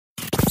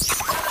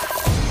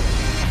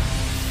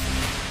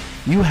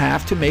you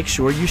have to make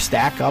sure you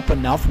stack up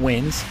enough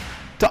wins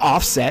to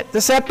offset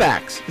the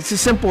setbacks. It's as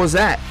simple as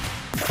that.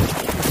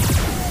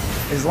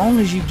 As long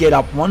as you get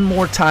up one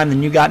more time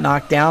than you got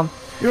knocked down,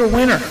 you're a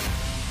winner.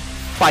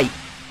 Fight.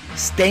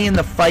 Stay in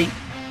the fight.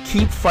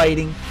 Keep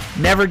fighting.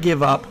 Never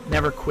give up.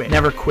 Never quit.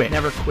 Never quit.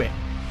 Never quit.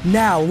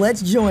 Now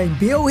let's join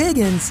Bill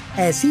Higgins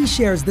as he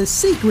shares the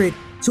secret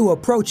to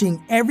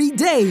approaching every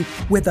day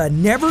with a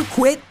never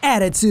quit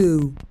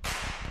attitude.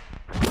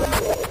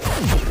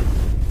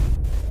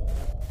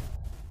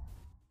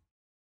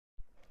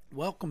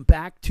 Welcome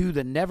back to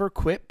the Never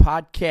Quit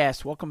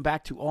podcast. Welcome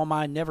back to all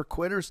my never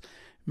quitters.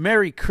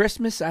 Merry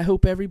Christmas. I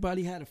hope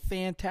everybody had a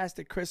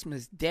fantastic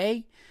Christmas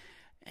day.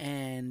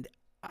 And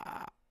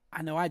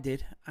I know I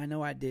did.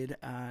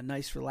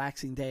 Nice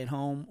relaxing day at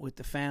home with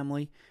the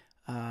family.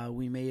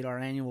 We made our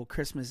annual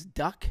Christmas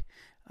duck.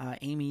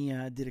 Amy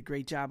did a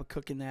great job of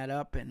cooking that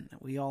up, and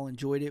we all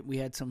enjoyed it. We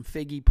had some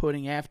figgy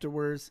pudding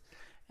afterwards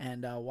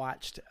and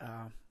watched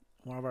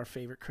one of our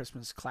favorite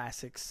Christmas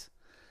classics,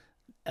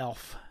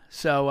 Elf.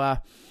 So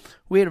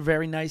we had a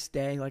very nice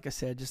day. Like I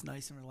said, just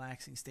nice and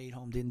relaxing. Stayed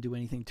home, didn't do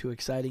anything too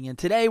exciting. And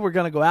today we're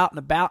going to go out and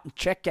about and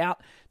check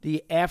out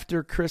the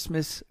after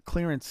Christmas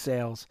clearance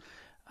sales.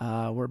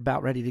 We're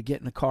about ready to get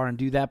in the car and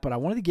do that, but I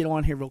wanted to get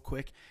on here real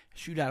quick,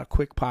 shoot out a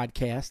quick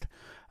podcast.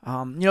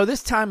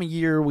 This time of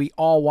year, we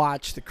all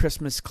watch the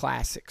Christmas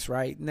classics,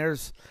 right?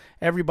 And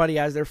everybody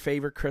has their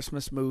favorite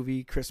Christmas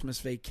movie.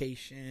 Christmas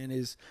Vacation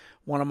is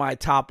one of my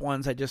top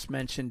ones. I just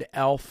mentioned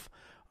Elf.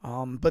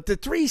 But the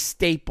three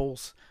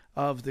staples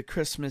of the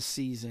Christmas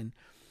season,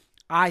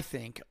 I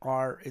think,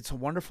 are It's a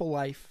Wonderful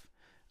Life,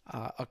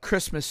 A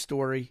Christmas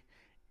Story,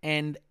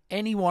 and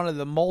any one of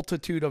the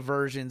multitude of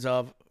versions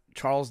of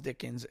Charles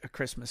Dickens' A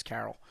Christmas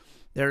Carol.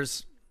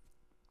 There's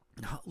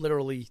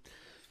literally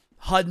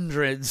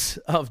hundreds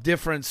of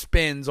different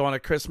spins on A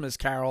Christmas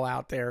Carol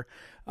out there.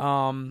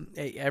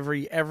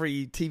 Every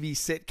TV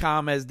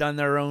sitcom has done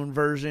their own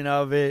version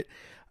of it.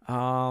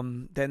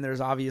 Then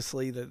there's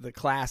obviously the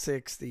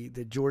classics,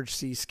 the George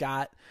C.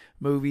 Scott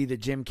movie, the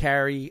Jim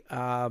Carrey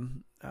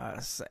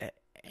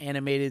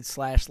animated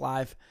 /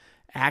 live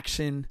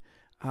action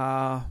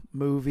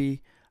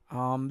movie.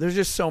 There's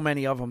just so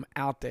many of them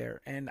out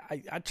there, and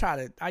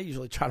I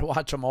usually try to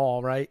watch them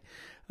all, right?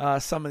 I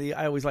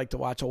always like to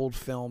watch old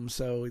films,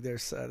 so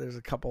there's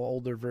a couple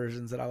older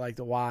versions that I like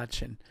to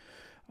watch, and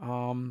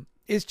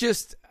it's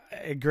just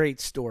a great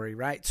story,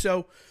 right?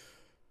 So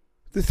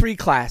the three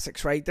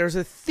classics, right? There's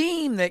a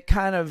theme that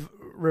kind of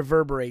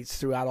reverberates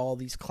throughout all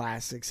these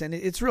classics, and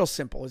it's real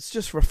simple. It's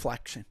just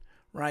reflection,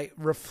 right?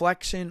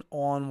 Reflection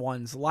on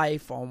one's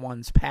life, on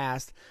one's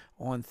past,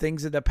 on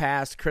things of the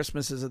past,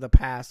 Christmases of the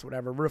past,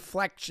 whatever.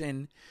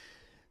 Reflection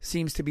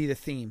seems to be the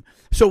theme.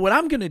 So what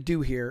I'm going to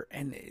do here,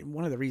 and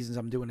one of the reasons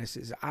I'm doing this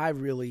is I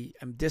really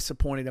am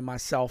disappointed in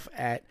myself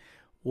at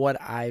what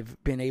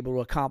I've been able to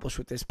accomplish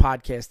with this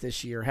podcast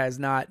this year. Has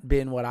not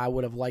been what I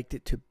would have liked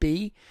it to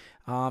be.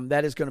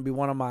 That is going to be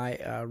one of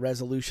my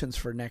resolutions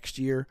for next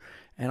year,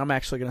 and I'm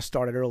actually going to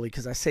start it early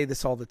because I say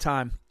this all the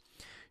time.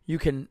 You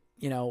can,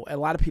 a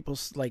lot of people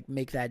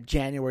make that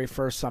January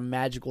 1st some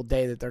magical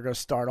day that they're going to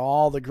start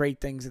all the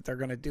great things that they're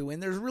going to do,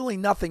 and there's really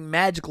nothing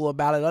magical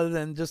about it other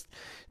than just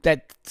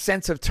that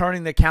sense of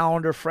turning the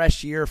calendar,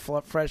 fresh year,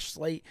 fresh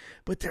slate.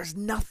 But there's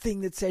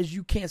nothing that says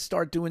you can't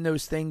start doing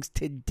those things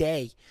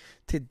today.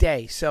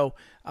 So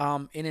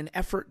in an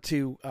effort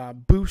to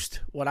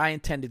boost what I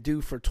intend to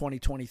do for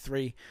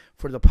 2023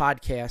 for the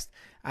podcast,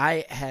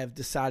 I have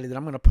decided that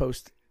I'm going to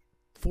post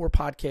 4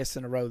 podcasts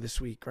in a row this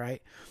week,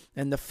 right?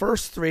 And the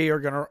first 3 are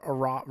going to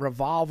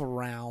revolve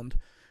around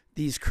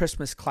these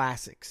Christmas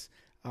classics.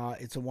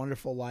 It's a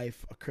Wonderful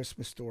Life, A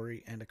Christmas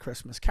Story, and A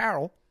Christmas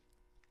Carol.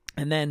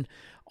 And then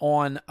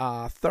on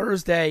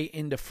Thursday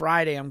into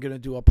Friday, I'm going to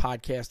do a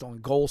podcast on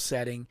goal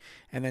setting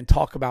and then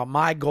talk about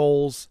my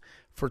goals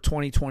for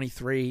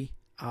 2023,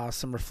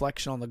 some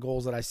reflection on the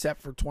goals that I set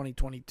for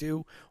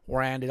 2022,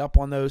 where I ended up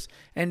on those,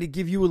 and to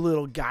give you a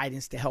little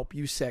guidance to help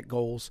you set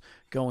goals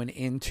going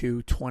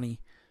into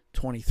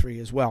 2023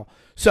 as well.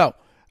 So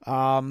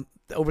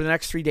over the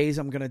next 3 days,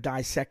 I'm going to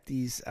dissect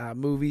these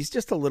movies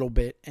just a little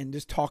bit and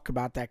just talk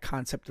about that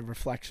concept of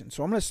reflection.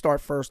 So I'm going to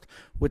start first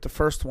with the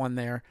first one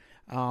there,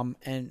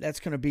 and that's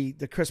going to be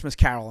the Christmas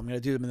Carol. I'm going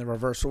to do them in the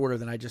reverse order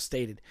than I just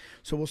stated.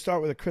 So we'll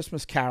start with a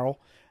Christmas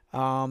Carol,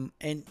 and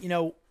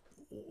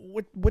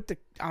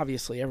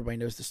obviously everybody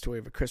knows the story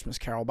of A Christmas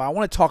Carol, but I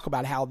want to talk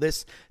about how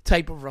this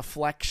type of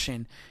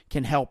reflection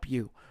can help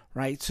you,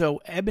 right?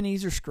 So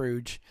Ebenezer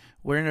Scrooge,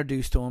 we're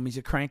introduced to him. He's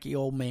a cranky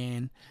old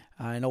man,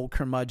 an old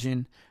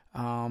curmudgeon,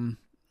 not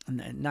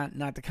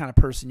the kind of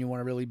person you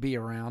want to really be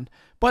around,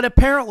 but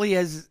apparently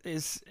has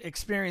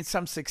experienced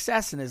some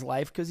success in his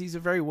life because he's a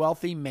very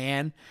wealthy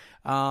man.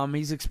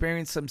 He's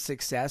experienced some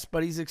success,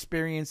 but he's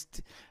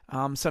experienced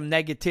some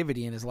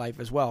negativity in his life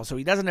as well. So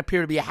he doesn't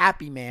appear to be a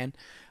happy man.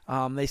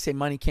 They say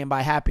money can't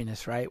buy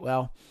happiness, right?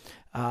 Well,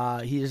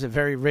 he is a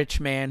very rich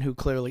man who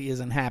clearly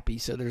isn't happy.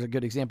 So there's a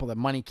good example that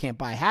money can't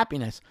buy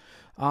happiness.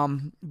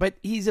 But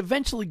he's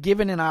eventually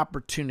given an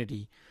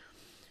opportunity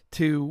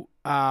to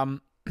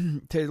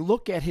to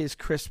look at his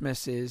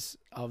Christmases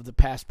of the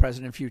past,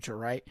 present, and future,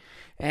 right?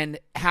 And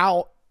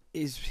how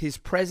is his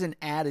present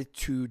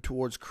attitude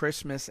towards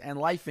Christmas and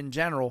life in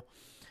general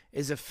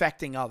is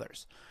affecting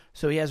others.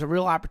 So he has a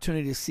real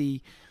opportunity to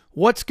see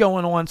what's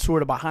going on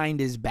sort of behind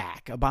his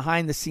back,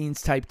 behind the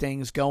scenes type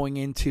things, going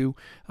into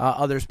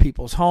others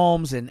people's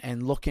homes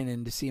and looking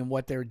into seeing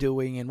what they're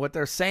doing and what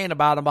they're saying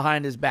about him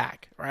behind his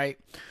back, right?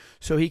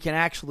 So he can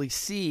actually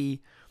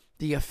see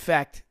the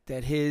effect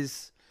that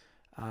his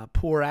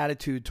poor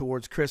attitude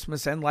towards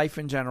Christmas and life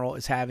in general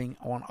is having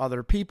on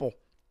other people.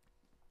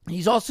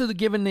 He's also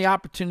given the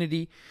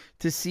opportunity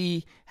to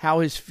see how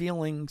his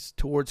feelings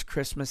towards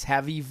Christmas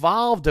have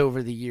evolved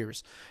over the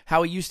years,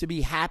 how he used to be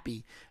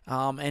happy,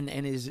 and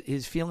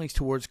his feelings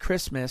towards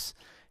Christmas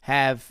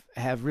have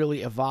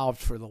really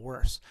evolved for the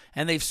worse.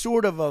 And they've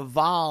sort of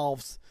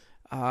evolved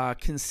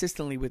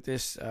consistently with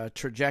this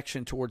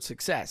trajectory towards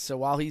success. So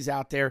while he's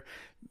out there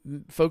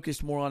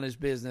focused more on his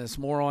business,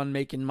 more on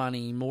making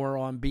money, more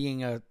on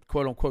being a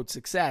quote-unquote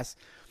success,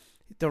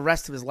 the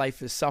rest of his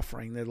life is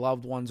suffering. The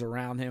loved ones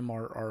around him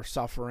are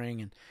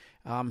suffering,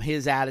 and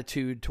his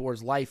attitude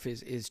towards life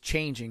is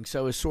changing.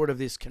 So it's sort of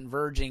this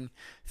converging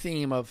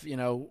theme of,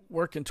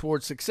 working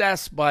towards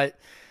success, but,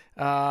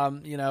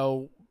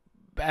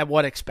 at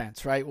what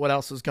expense, right? What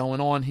else is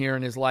going on here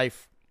in his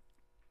life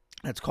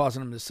that's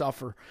causing him to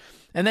suffer?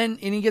 And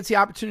he gets the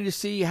opportunity to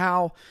see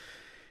how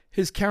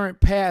his current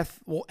path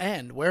will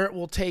end, where it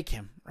will take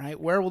him, right?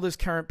 Where will this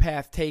current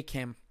path take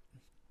him?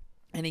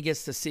 And he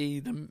gets to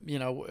see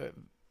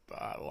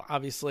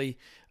obviously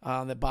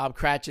that Bob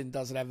Cratchit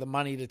doesn't have the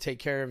money to take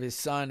care of his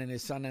son, and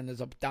his son ends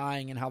up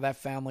dying, and how that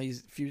family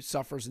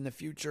suffers in the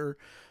future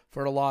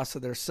for the loss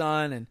of their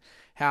son, and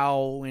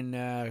how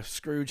when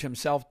Scrooge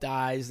himself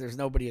dies, there's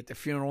nobody at the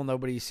funeral,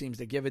 nobody seems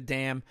to give a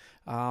damn.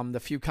 The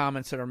few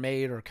comments that are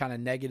made are kind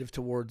of negative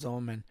towards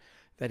him, and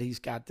that he's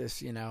got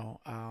this,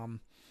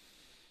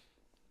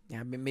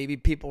 maybe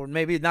people are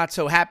maybe not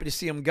so happy to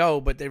see him go,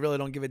 but they really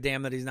don't give a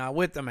damn that he's not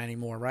with them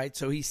anymore, right?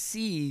 So he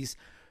sees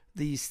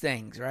these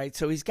things, right?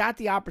 So he's got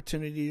the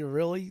opportunity to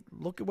really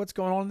look at what's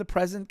going on in the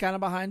present, kind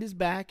of behind his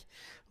back,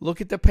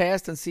 look at the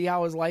past and see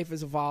how his life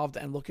has evolved,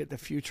 and look at the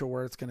future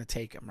where it's going to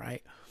take him,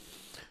 right?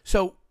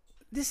 So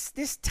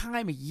this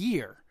time of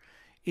year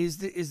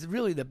is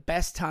really the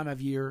best time of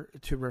year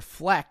to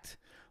reflect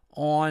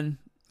on,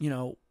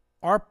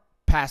 our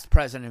past,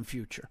 present, and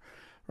future.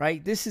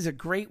 Right? This is a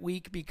great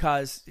week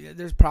because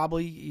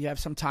you have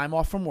some time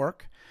off from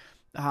work.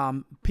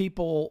 Other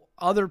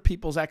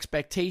people's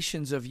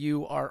expectations of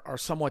you are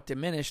somewhat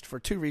diminished for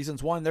two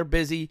reasons. One, they're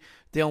busy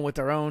dealing with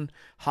their own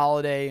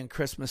holiday and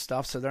Christmas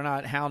stuff, so they're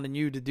not hounding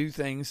you to do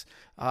things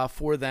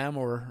for them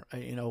or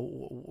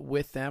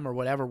with them or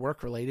whatever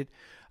work related.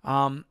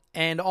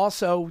 And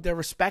also, they're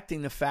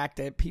respecting the fact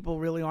that people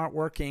really aren't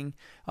working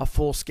a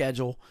full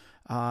schedule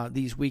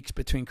these weeks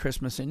between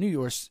Christmas and New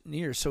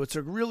Year's. So it's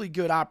a really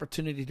good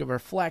opportunity to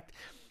reflect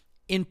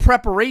in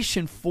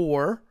preparation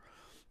for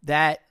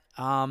that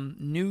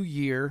New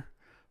Year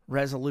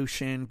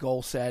resolution,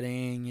 goal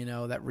setting,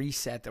 that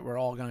reset that we're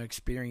all going to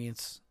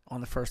experience on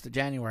the 1st of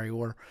January,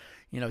 or,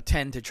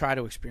 tend to try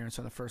to experience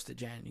on the 1st of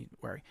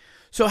January.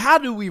 So how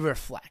do we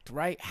reflect,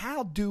 right?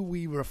 How do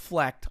we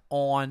reflect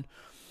on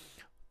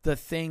the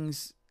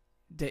things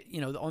that,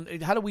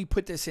 how do we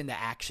put this into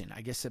action?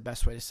 I guess the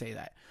best way to say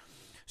that.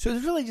 So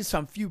there's really just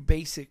some few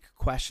basic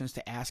questions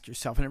to ask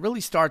yourself, and it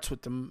really starts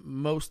with the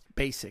most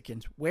basic,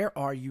 and where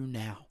are you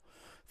now?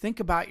 Think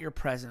about your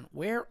present.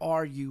 Where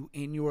are you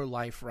in your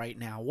life right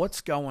now?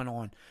 What's going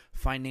on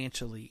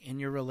financially, in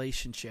your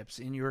relationships,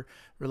 in your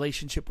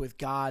relationship with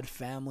God,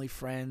 family,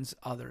 friends,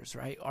 others,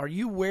 right? Are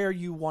you where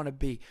you want to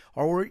be?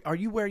 Or are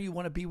you where you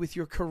want to be with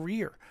your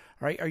career,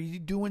 right? Are you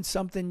doing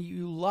something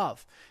you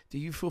love? Do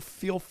you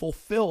feel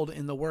fulfilled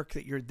in the work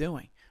that you're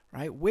doing,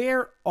 right?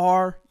 Where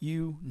are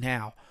you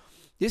now?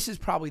 This is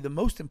probably the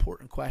most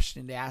important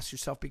question to ask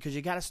yourself, because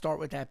you got to start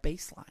with that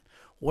baseline.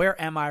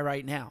 Where am I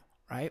right now,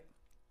 right?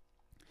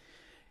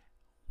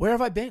 Where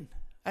have I been?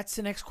 That's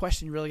the next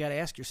question you really got to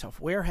ask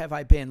yourself. Where have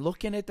I been?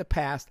 Looking at the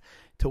past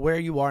to where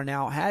you are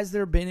now, has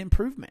there been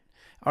improvement?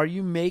 Are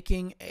you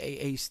making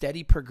a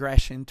steady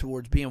progression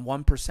towards being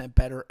 1%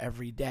 better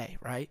every day,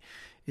 right?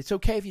 It's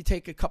okay if you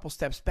take a couple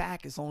steps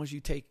back as long as you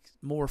take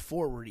more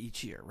forward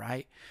each year,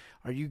 right?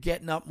 Are you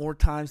getting up more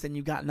times than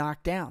you got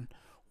knocked down?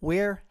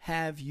 Where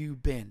have you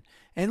been?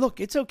 And look,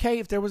 it's okay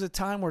if there was a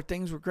time where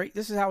things were great.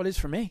 This is how it is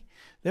for me.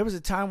 There was a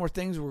time where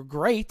things were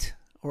great,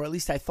 or at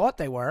least I thought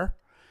they were.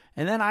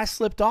 And then I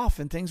slipped off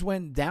and things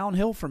went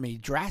downhill for me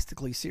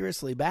drastically,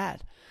 seriously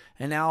bad.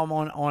 And now I'm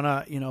on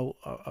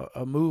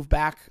a move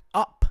back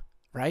up,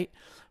 right?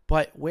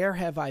 But where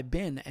have I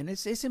been? And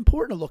it's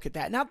important to look at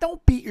that. Now,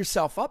 don't beat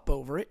yourself up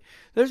over it.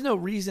 There's no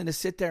reason to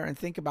sit there and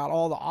think about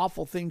all the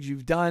awful things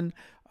you've done,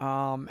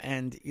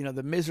 and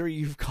the misery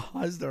you've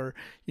caused, or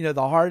the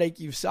heartache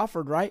you've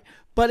suffered, right?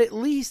 But at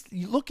least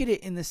you look at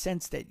it in the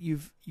sense that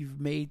you've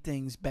made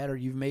things better,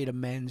 you've made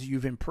amends,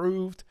 you've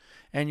improved,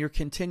 and you're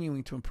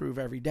continuing to improve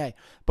every day.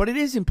 But it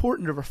is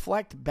important to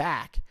reflect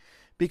back,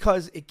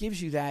 because it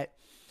gives you that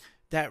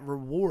that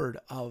reward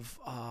of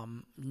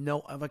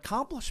of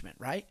accomplishment,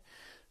 right?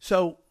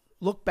 So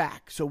look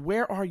back. So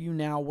where are you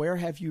now? Where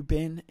have you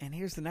been? And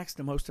here's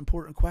the most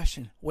important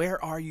question.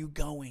 Where are you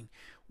going?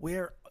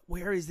 Where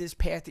is this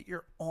path that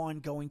you're on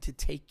going to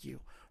take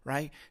you,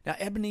 right? Now,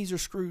 Ebenezer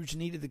Scrooge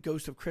needed the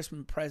ghost of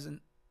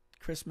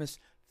Christmas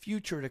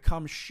future to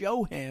come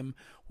show him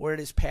where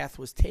this path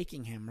was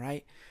taking him,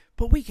 right?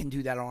 But we can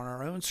do that on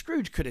our own.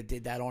 Scrooge could have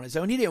did that on his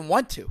own. He didn't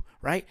want to,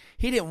 right?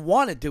 He didn't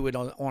want to do it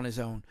on his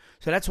own.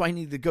 So that's why he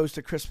needed the ghost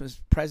of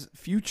Christmas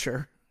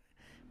future,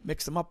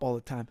 mix them up all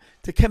the time,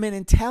 to come in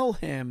and tell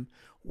him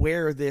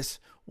where this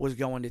was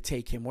going to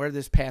take him, where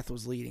this path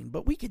was leading.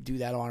 But we could do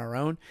that on our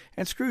own,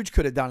 and Scrooge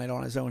could have done it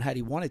on his own had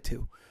he wanted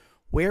to.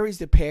 Where is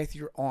the path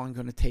you're on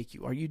going to take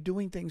you? Are you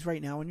doing things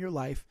right now in your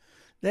life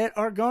that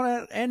are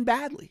going to end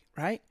badly,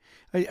 right?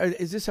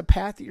 Is this a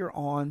path that you're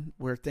on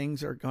where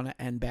things are going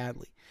to end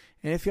badly?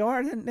 And if you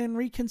are, then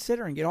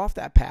reconsider and get off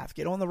that path.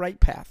 Get on the right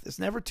path. It's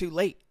never too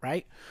late,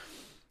 right?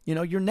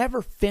 You're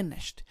never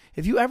finished.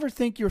 If you ever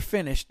think you're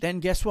finished, then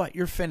guess what?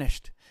 You're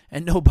finished.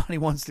 And nobody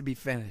wants to be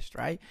finished,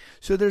 right?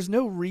 So there's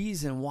no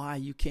reason why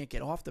you can't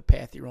get off the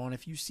path you're on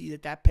if you see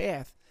that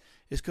path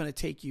is going to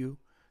take you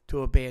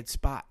to a bad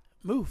spot.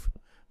 Move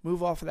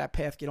off of that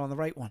path, get on the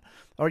right one.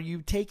 Are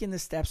you taking the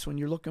steps when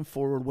you're looking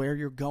forward where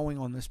you're going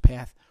on this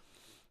path?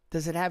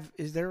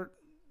 Is there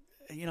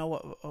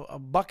a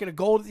bucket of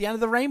gold at the end of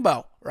the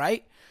rainbow,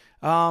 right?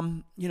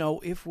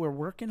 If we're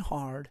working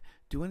hard,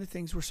 doing the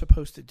things we're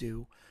supposed to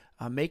do,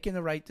 making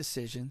the right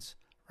decisions,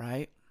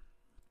 right?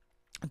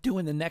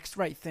 Doing the next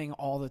right thing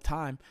all the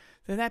time,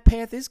 then that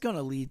path is going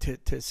to lead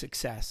to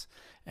success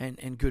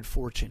and good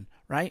fortune,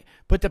 right?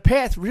 But the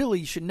path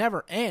really should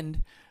never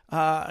end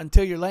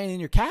until you're laying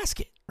in your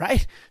casket,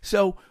 right?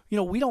 So,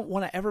 we don't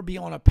want to ever be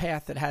on a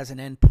path that has an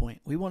end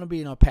point. We want to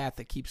be on a path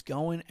that keeps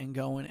going and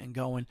going and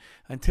going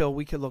until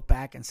we can look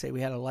back and say we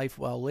had a life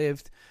well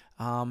lived,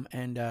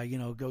 and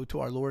go to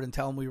our Lord and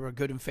tell him we were a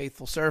good and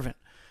faithful servant,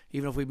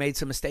 even if we made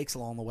some mistakes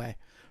along the way,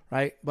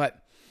 right?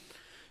 But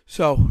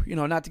so,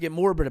 not to get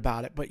morbid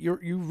about it, but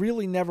you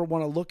really never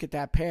want to look at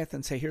that path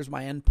and say, here's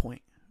my end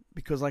point.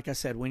 Because like I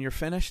said, when you're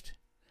finished,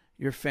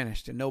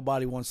 and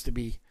nobody wants to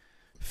be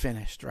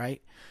finished,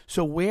 right?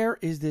 So where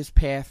is this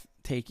path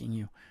taking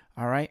you?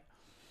 All right.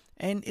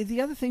 And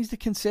the other things to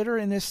consider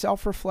in this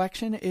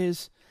self-reflection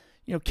is,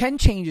 can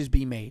changes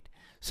be made?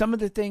 Some of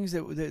the things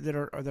that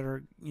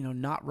are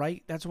not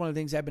right. That's one of the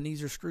things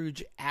Ebenezer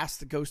Scrooge asked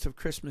the ghost of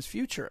Christmas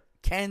future.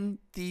 Can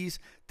these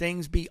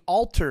things be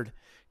altered?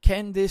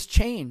 Can this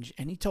change?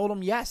 And he told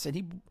him yes, and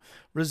he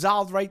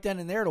resolved right then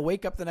and there to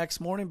wake up the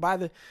next morning, buy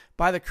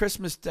the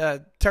Christmas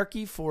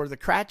turkey for the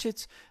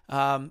Cratchits,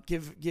 go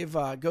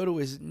to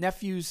his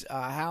nephew's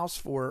house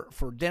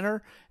for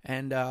dinner,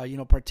 and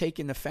partake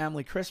in the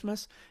family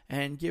Christmas,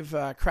 and give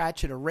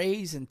Cratchit a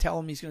raise, and tell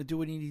him he's going to do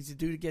what he needs to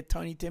do to get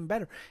Tiny Tim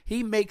better.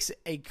 He makes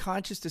a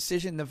conscious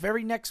decision the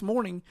very next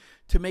morning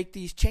to make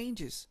these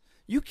changes.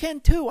 You can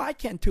too. I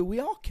can too. We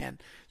all can.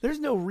 There's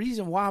no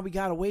reason why we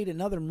got to wait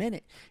another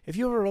minute. If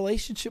you have a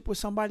relationship with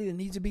somebody that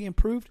needs to be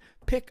improved,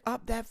 pick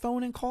up that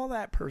phone and call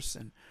that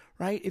person,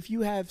 right? If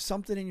you have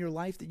something in your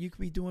life that you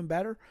could be doing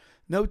better,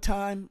 no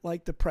time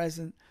like the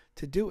present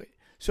to do it.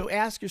 So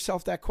ask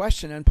yourself that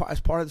question, and as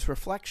part of this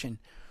reflection,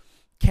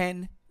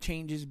 can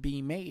changes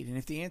be made? And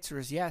if the answer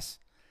is yes,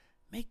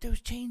 make those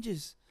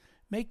changes.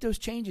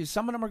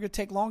 Some of them are going to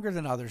take longer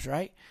than others,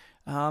 right?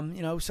 Some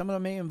of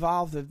them may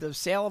involve the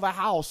sale of a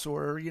house,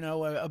 or,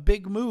 a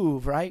big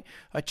move, right?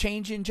 A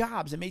change in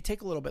jobs. It may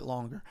take a little bit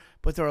longer,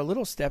 but there are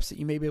little steps that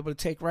you may be able to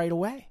take right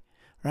away,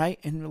 right?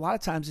 And a lot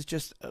of times it's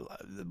just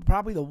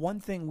probably the one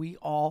thing we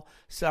all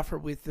suffer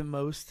with the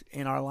most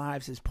in our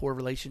lives is poor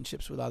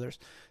relationships with others.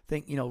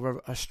 Think,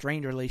 a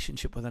strained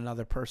relationship with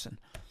another person.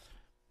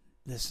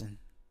 Listen,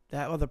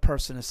 that other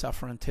person is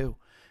suffering too,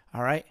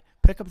 all right?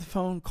 Pick up the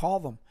phone, call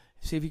them.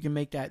 See if you can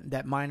make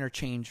that minor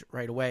change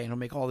right away, and it'll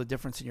make all the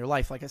difference in your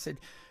life. Like I said,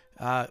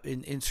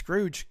 in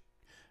Scrooge,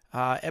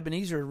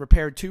 Ebenezer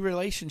repaired 2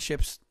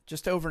 relationships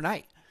just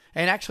overnight.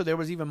 And actually, there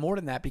was even more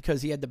than that,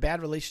 because he had the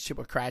bad relationship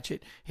with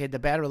Cratchit. He had the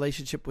bad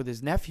relationship with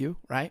his nephew,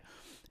 right?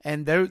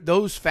 And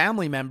those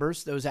family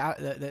members, those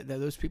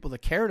people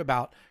that cared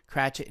about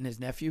Cratchit and his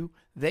nephew,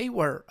 they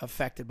were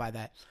affected by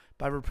that.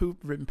 By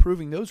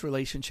improving those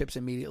relationships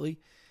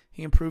immediately,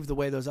 he improved the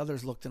way those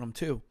others looked at him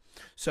too.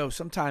 So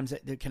sometimes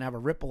it can have a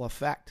ripple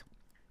effect.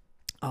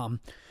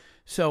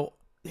 So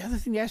the other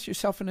thing to ask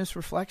yourself in this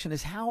reflection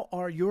is, how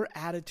are your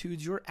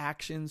attitudes, your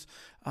actions,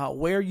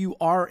 where you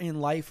are in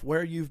life,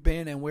 where you've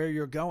been and where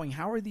you're going?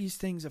 How are these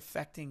things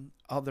affecting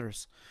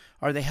others?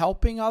 Are they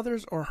helping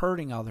others or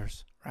hurting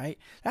others, right?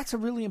 That's a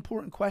really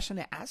important question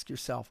to ask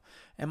yourself.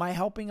 Am I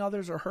helping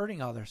others or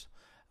hurting others?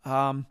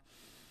 And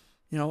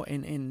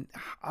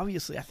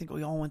obviously I think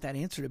we all want that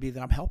answer to be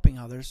that I'm helping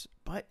others.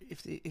 But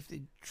if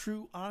the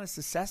true, honest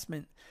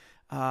assessment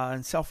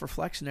and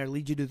self-reflection there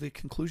lead you to the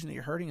conclusion that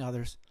you're hurting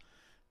others,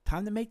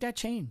 time to make that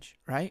change,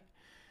 right?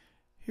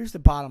 Here's the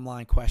bottom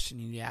line question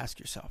you need to ask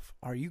yourself.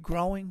 Are you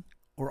growing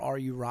or are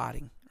you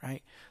rotting,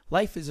 right?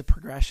 Life is a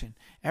progression.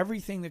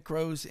 Everything that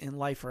grows in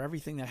life, or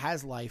everything that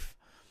has life,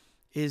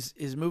 is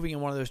moving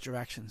in one of those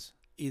directions,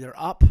 either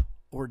up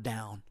or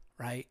down,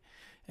 right?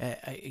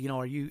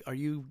 Are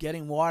you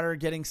getting water,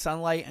 getting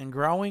sunlight, and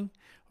growing,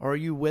 or are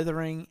you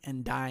withering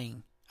and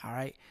dying? All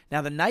right.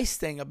 Now, the nice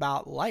thing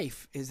about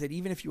life is that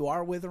even if you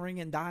are withering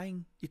and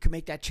dying, you can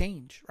make that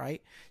change,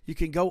 right? You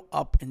can go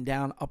up and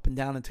down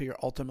until you're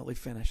ultimately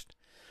finished.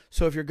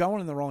 So if you're going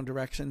in the wrong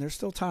direction, there's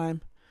still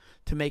time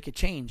to make a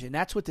change. And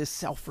that's what this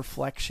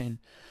self-reflection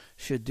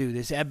should do.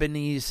 This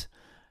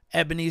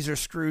Ebenezer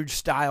Scrooge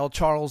style,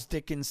 Charles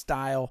Dickens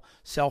style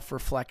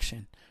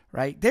self-reflection,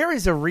 right? There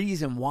is a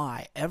reason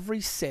why every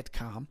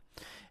sitcom,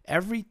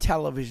 every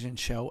television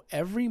show,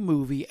 every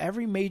movie,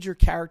 every major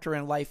character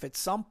in life at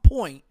some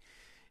point,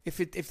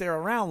 if they're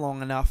around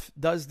long enough,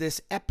 does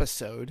this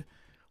episode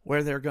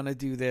where they're going to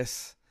do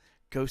this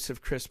Ghosts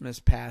of Christmas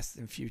Past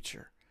and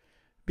Future.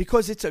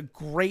 Because it's a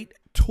great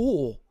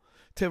tool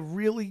to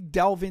really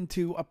delve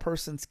into a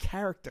person's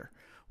character,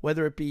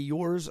 whether it be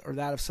yours or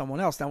that of someone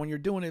else. Now, when you're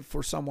doing it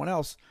for someone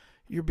else,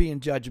 you're being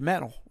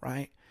judgmental,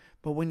 right?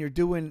 But when you're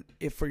doing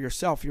it for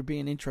yourself, you're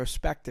being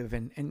introspective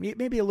and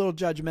maybe a little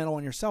judgmental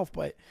on yourself,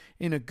 but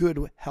in a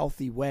good,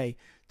 healthy way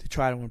to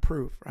try to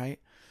improve, right?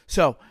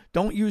 So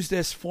don't use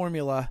this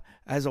formula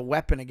as a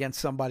weapon against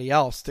somebody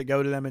else to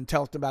go to them and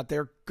tell them about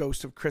their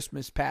Ghost of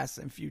Christmas Past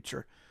and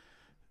Future.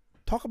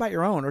 Talk about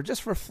your own, or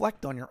just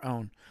reflect on your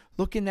own.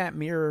 Look in that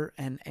mirror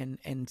and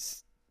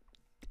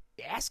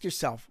ask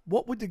yourself,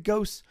 what would the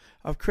ghosts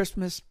of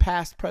Christmas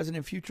Past, Present,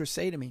 and Future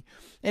say to me?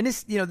 And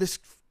this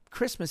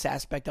Christmas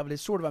aspect of it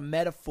is sort of a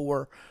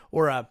metaphor,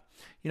 or a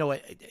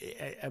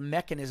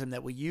mechanism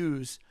that we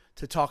use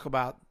to talk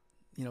about,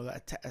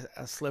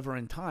 a sliver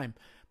in time.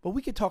 But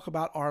we could talk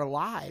about our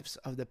lives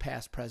of the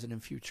past, present,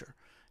 and future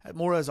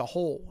more as a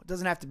whole. It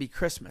doesn't have to be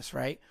Christmas,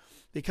 right?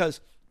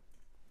 Because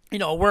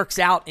it works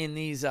out in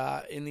these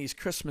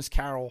Christmas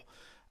Carol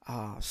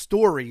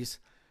stories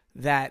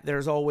that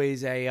there's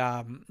always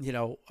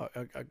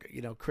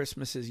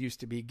Christmases used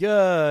to be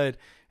good,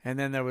 and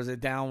then there was a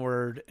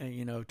downward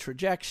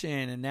trajectory,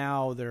 and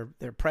now they're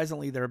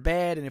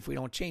bad, and if we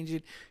don't change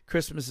it,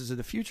 Christmases of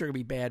the future are gonna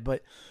be bad.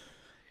 But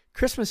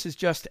Christmas is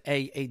just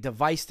a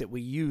device that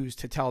we use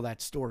to tell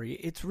that story.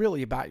 It's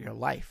really about your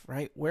life,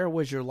 right? Where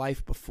was your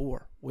life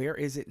before? Where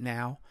is it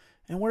now?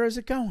 And where is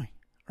it going?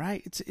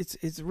 Right?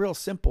 It's real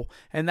simple.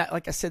 And that,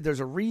 like I said, there's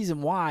a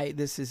reason why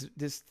this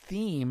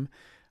theme,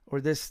 or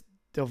this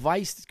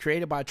device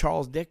created by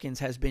Charles Dickens,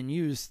 has been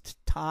used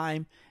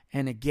time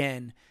and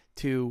again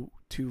to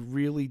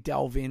really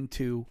delve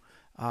into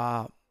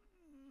the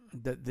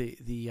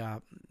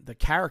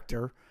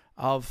character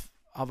of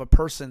a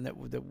person that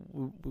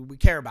we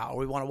care about, or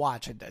we want to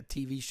watch, a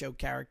TV show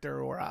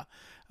character, or a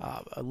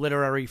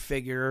literary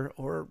figure,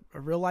 or a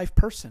real life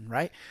person,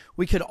 right?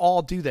 We could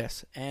all do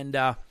this, and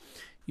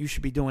you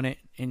should be doing it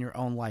in your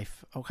own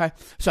life, okay?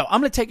 So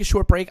I'm going to take a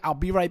short break. I'll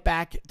be right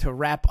back to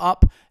wrap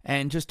up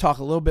and just talk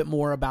a little bit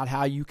more about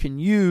how you can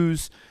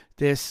use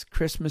this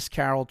Christmas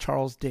Carol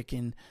Charles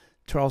Dickens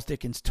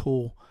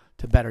tool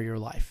to better your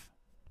life.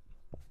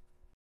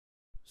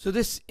 So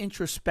this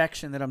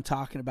introspection that I'm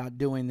talking about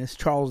doing, this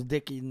Charles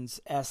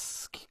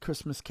Dickens-esque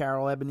Christmas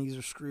Carol,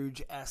 Ebenezer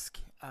Scrooge-esque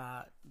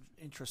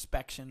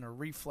introspection or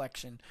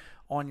reflection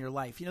on your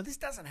life. This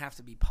doesn't have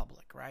to be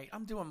public, right?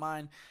 I'm doing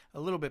mine a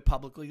little bit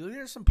publicly.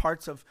 There's some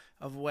parts of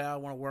what I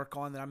want to work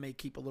on that I may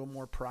keep a little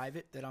more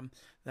private, that I'm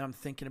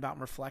thinking about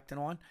and reflecting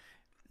on.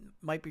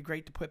 Might be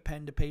great to put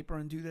pen to paper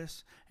and do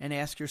this and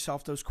ask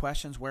yourself those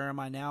questions. Where am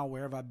I now?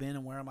 Where have I been?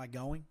 And where am I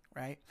going?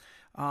 Right?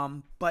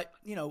 But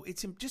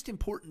it's just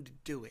important to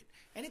do it.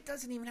 And it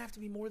doesn't even have to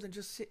be more than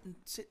just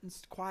sitting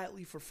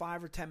quietly for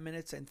 5 or 10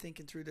 minutes and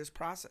thinking through this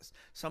process.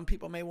 Some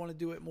people may want to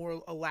do it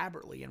more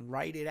elaborately and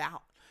write it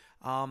out.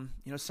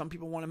 Some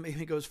people want to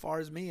maybe go as far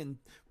as me and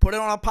put it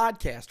on a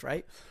podcast,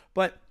 right?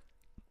 But,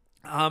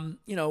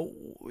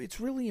 it's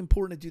really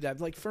important to do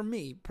that. Like for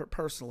me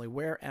personally,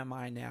 where am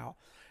I now?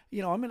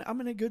 I'm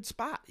in a good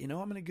spot.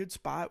 I'm in a good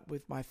spot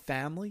with my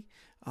family.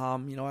 I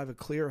have a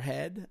clear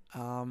head.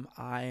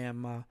 I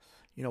am,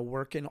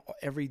 working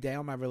every day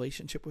on my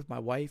relationship with my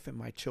wife and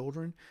my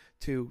children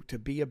to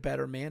be a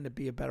better man, to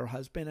be a better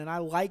husband. And I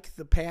like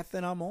the path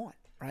that I'm on,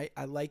 right?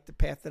 I like the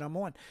path that I'm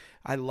on.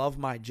 I love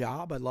my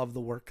job. I love the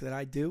work that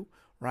I do,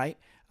 right?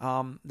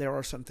 There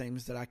are some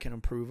things that I can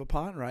improve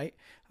upon, right?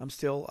 I'm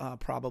still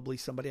probably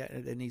somebody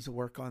that needs to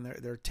work on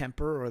their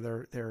temper, or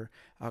their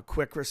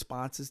quick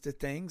responses to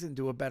things, and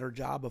do a better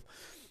job of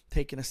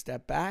taking a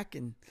step back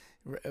and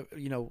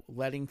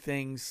letting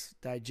things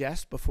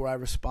digest before I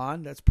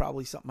respond. That's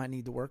probably something I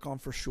need to work on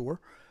for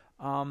sure.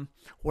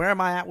 Where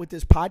am I at with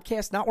this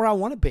podcast? Not where I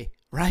want to be,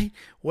 right?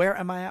 Where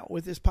am I at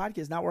with this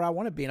podcast? Not where I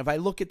want to be. And if I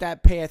look at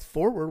that path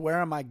forward,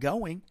 where am I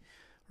going,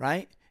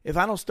 right? If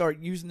I don't start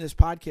using this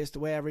podcast the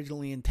way I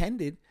originally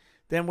intended,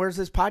 then where's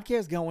this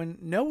podcast going?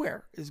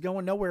 Nowhere. It's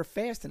going nowhere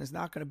fast, and it's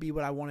not going to be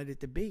what I wanted it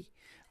to be.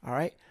 All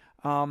right.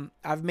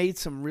 I've made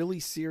some really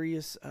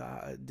serious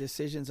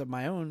decisions of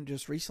my own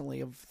just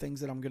recently of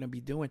things that I'm going to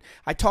be doing.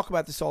 I talk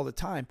about this all the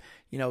time,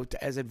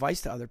 as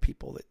advice to other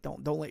people, that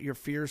don't let your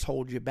fears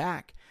hold you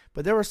back.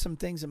 But there are some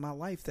things in my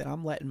life that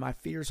I'm letting my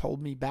fears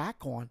hold me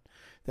back on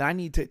that I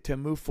need to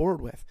move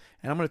forward with.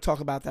 And I'm going to talk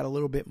about that a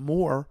little bit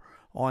more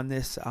on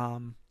this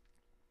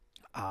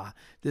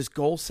this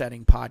goal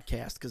setting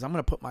podcast, because I'm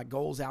going to put my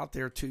goals out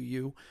there to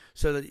you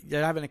so that I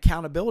have an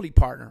accountability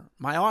partner,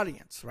 my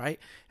audience, right?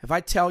 If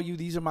I tell you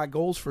these are my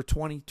goals for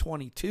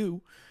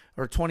 2022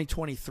 or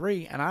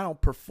 2023 and I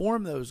don't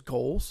perform those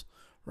goals,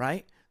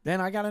 right, then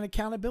I got an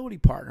accountability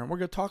partner. And we're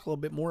going to talk a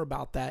little bit more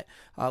about that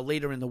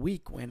later in the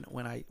week when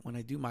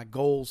I do my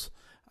goals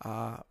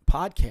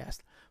podcast.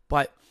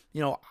 But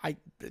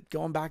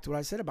going back to what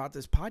I said about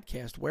this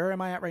podcast, where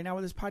am I at right now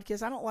with this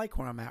podcast? I don't like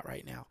where I'm at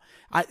right now.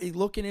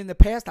 Looking in the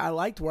past, I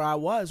liked where I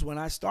was when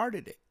I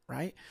started it,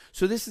 right?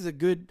 So this is a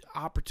good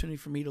opportunity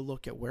for me to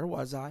look at where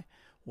was I,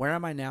 where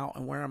am I now,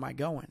 and where am I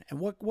going? And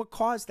what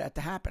caused that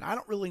to happen? I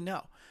don't really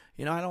know.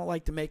 I don't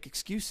like to make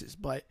excuses,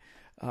 but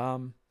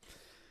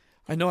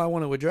I know I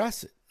want to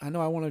address it. I know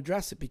I want to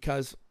address it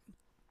because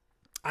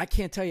I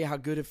can't tell you how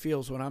good it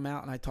feels when I'm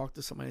out and I talk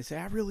to somebody and say,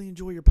 I really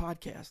enjoy your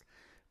podcast.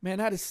 Man,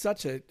 that is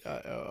such a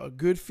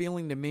good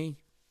feeling to me.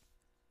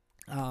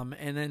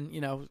 And then,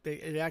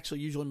 it actually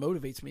usually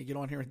motivates me to get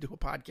on here and do a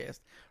podcast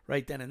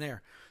right then and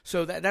there.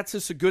 So that's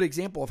just a good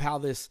example of how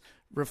this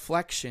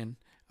reflection,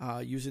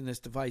 using this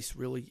device,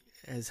 really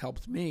has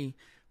helped me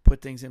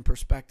put things in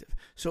perspective.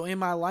 So in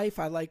my life,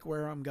 I like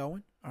where I'm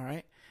going. All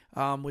right.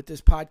 With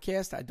this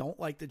podcast, I don't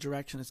like the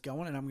direction it's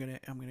going, and I'm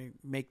gonna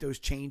make those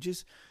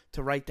changes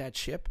to right that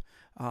ship.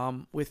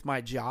 With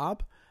my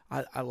job,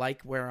 I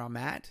like where I'm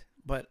at.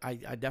 But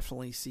I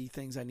definitely see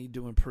things I need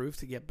to improve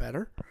to get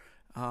better,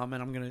 and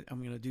I'm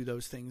gonna do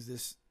those things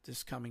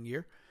this coming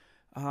year.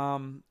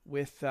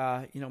 With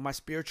my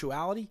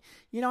spirituality,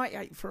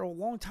 I for a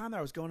long time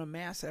I was going to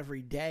mass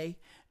every day,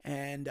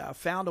 and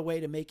found a way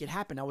to make it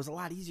happen. That was a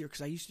lot easier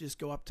because I used to just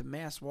go up to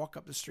mass, walk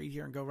up the street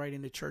here, and go right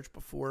into church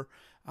before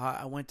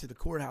I went to the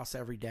courthouse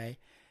every day.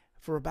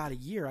 For about a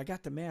year, I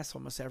got to mass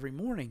almost every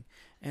morning,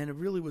 and it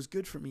really was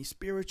good for me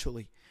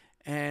spiritually.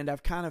 And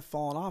I've kind of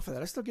fallen off of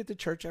that. I still get to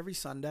church every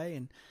Sunday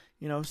and,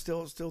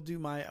 still do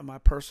my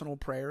personal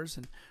prayers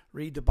and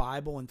read the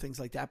Bible and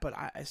things like that. But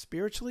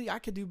spiritually, I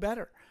could do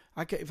better.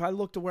 If I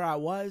look to where I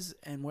was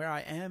and where I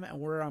am and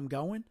where I'm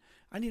going,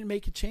 I need to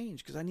make a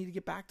change because I need to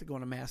get back to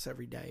going to mass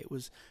every day. It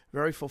was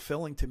very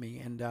fulfilling to me.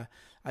 And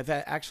I've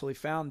actually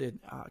found it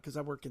because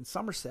I work in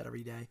Somerset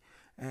every day.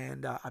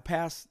 And I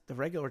pass the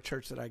regular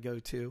church that I go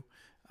to,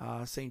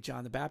 St.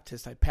 John the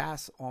Baptist. I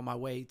pass on my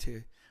way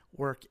to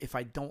work if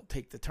I don't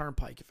take the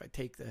turnpike, if I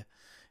take the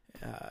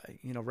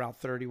Route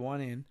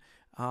 31 in,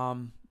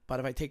 but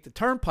if I take the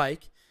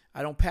turnpike,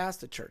 I don't pass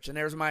the church. And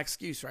there's my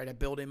excuse, right? I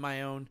build in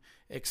my own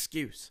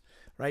excuse,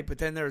 right? But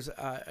then there's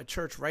a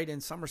church right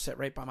in Somerset,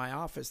 right by my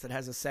office, that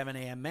has a 7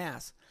 a.m.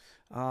 mass,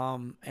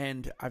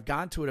 and I've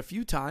gone to it a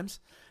few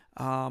times.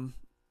 I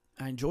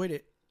enjoyed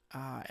it.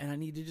 And I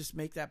need to just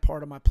make that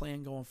part of my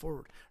plan going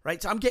forward,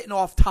 right? So I'm getting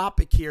off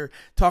topic here,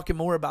 talking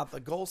more about the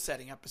goal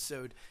setting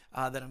episode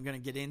that I'm going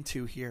to get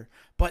into here.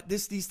 But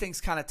these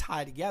things kind of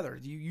tie together.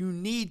 You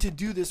need to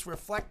do this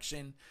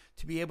reflection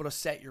to be able to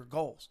set your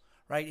goals,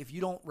 right? If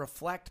you don't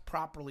reflect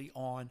properly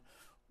on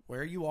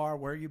where you are,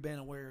 where you've been,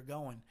 and where you're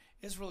going,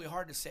 it's really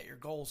hard to set your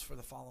goals for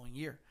the following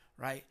year,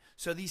 right?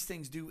 So these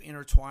things do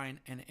intertwine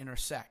and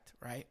intersect,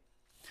 right?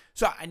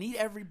 So I need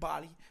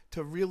everybody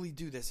to really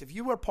do this. If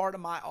you are part of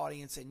my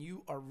audience and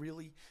you are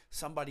really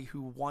somebody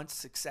who wants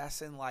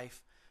success in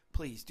life,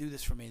 please do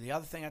this for me. The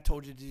other thing I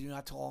told you to do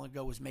not too long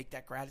ago was make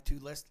that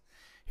gratitude list.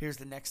 Here's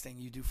the next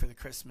thing you do for the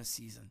Christmas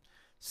season.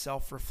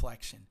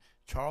 Self-reflection.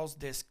 Charles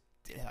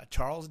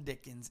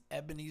Dickens,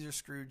 Ebenezer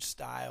Scrooge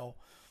style,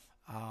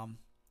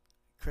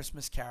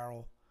 Christmas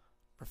Carol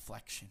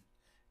reflection.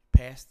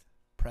 Past,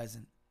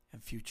 present,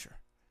 and future.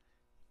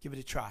 Give it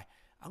a try.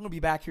 I'm going to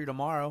be back here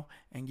tomorrow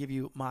and give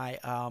you my,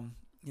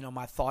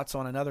 my thoughts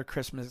on another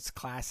Christmas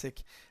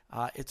classic,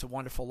 It's a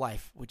Wonderful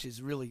Life, which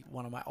is really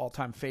one of my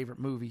all-time favorite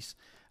movies.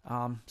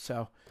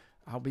 So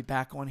I'll be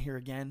back on here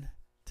again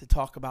to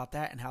talk about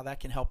that and how that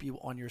can help you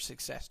on your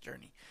success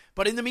journey.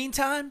 But in the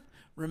meantime,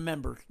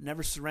 remember,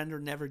 never surrender,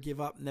 never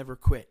give up, never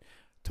quit.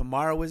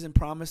 Tomorrow isn't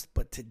promised,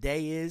 but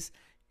today is.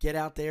 Get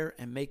out there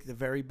and make the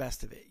very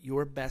best of it.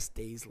 Your best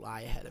days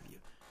lie ahead of you.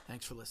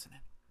 Thanks for listening.